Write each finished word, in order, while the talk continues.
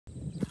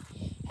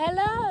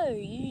Hello,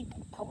 you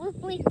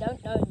probably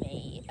don't know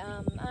me.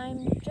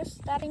 I'm just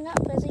starting up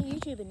as a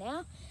YouTuber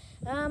now.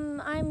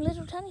 I'm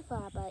Little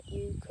Tunnyfar, but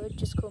you could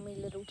just call me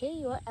Little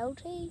T or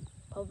LT,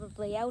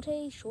 probably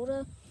LT,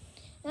 shorter.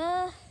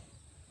 I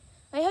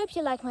hope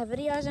you like my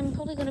videos. I'm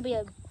probably going to be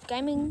a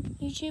gaming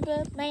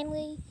YouTuber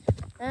mainly.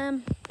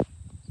 I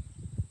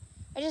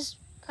just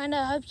kind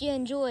of hope you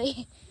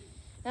enjoy.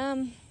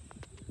 Yeah,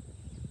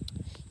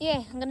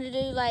 I'm going to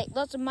do like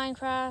lots of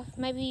Minecraft,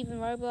 maybe even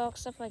Roblox,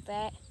 stuff like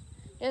that.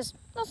 Just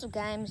lots of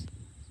games.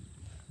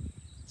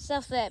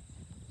 Stuff that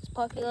is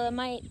popular. I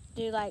might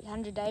do like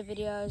 100-day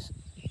videos.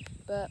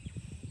 But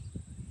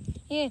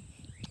yeah.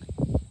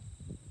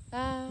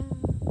 I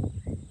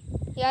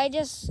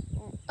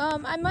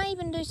might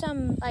even do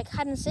some like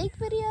hide and seek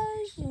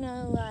videos,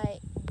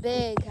 like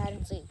big hide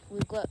and seek.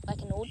 We've got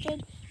like an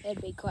orchard.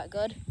 That'd be quite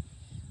good.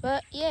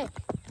 But yeah.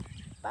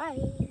 Bye.